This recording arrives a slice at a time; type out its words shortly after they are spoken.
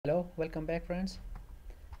welcome back friends.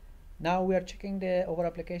 Now we are checking the our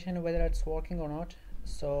application whether it's working or not.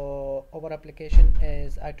 So our application,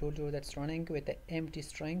 as I told you, that's running with the empty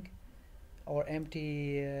string or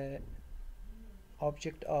empty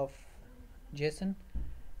object of JSON,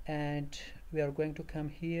 and we are going to come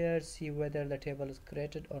here, see whether the table is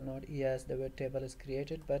created or not. Yes, the word table is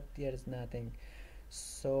created, but there is nothing.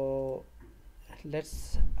 So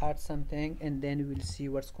let's add something and then we'll see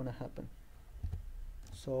what's gonna happen.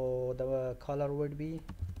 So the color would be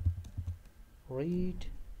read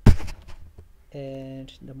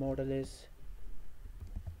and the model is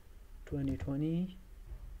 2020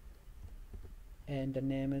 and the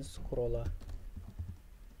name is Corolla,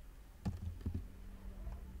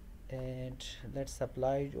 and let's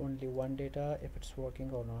apply only one data if it's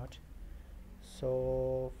working or not.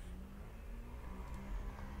 So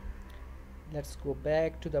let's go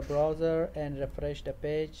back to the browser and refresh the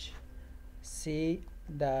page. See,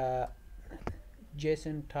 the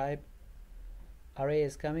JSON type array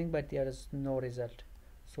is coming, but there is no result.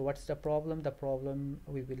 So what's the problem? The problem,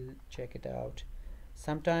 we will check it out.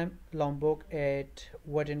 Sometime Lombok, it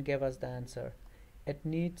wouldn't give us the answer. It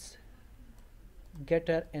needs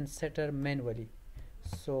getter and setter manually.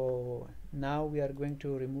 So now we are going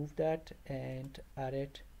to remove that and add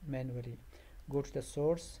it manually. Go to the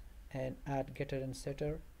source and add getter and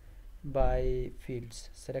setter by fields.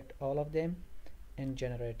 Select all of them and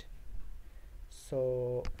generate.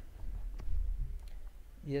 So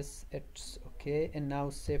yes, it's okay. And now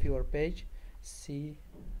save your page. See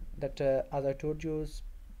that as I told you,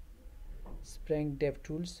 Spring Dev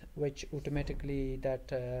Tools, which automatically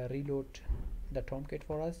that reload the Tomcat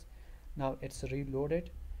for us. Now it's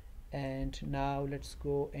reloaded, and now let's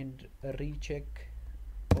go and recheck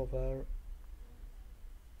our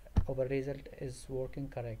result is working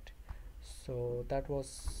correct. So that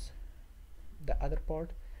was the other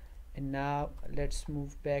part, and now let's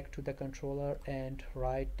move back to the controller and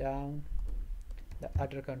write down the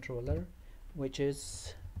other controller, which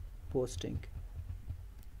is posting.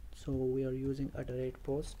 So we are using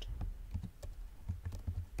 @post,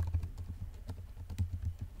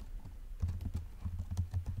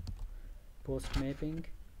 post mapping,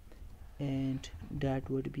 and that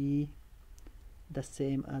would be the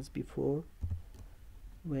same as before,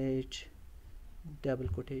 which double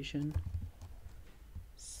quotation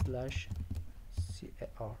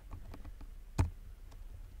 /car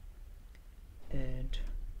and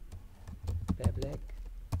public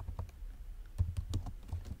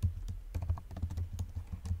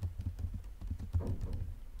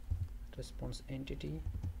response entity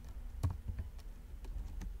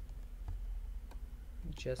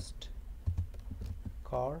just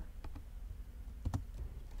car,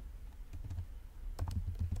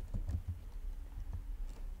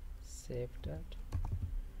 save that,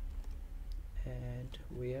 and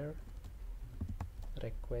where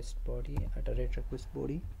request body @request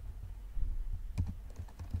body,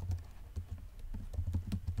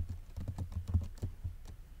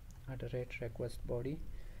 @request body,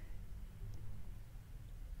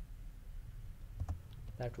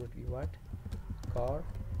 that would be what, car,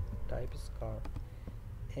 type is car,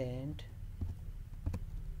 and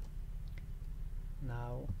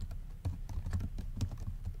now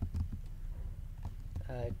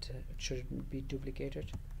it shouldn't be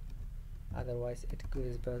duplicated, otherwise it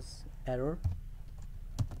gives us error.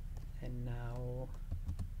 And now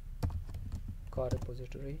car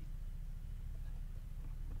repository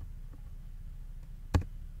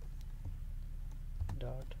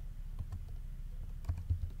dot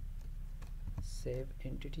save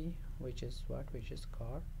entity, which is what, which is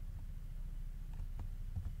car,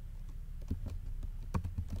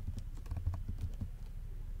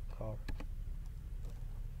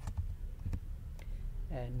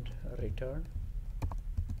 and return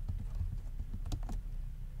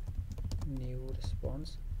new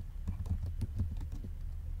response.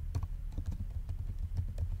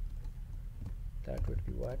 That would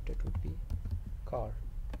be what, it would be car,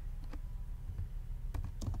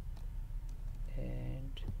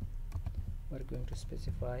 and we're going to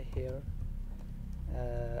specify here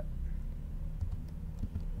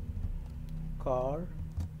car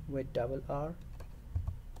with double R.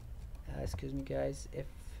 Excuse me guys, if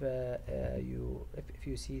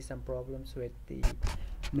you see some problems with the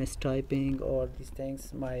mistyping or these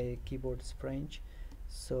things, my keyboard is French,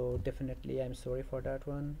 so definitely I'm sorry for that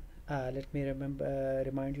one. Let me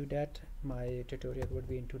remind you that my tutorial would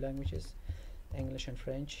be in 2 languages, English and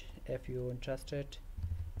French. If you're interested,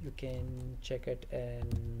 you can check it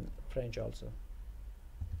in French also.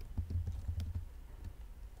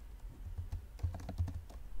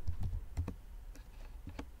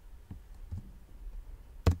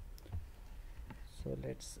 so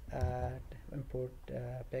let's add import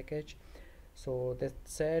package. So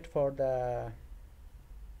that's it for the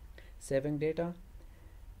saving data,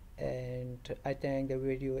 and I think the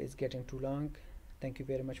video is getting too long. Thank you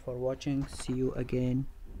very much for watching. See you again.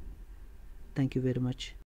 Thank you very much.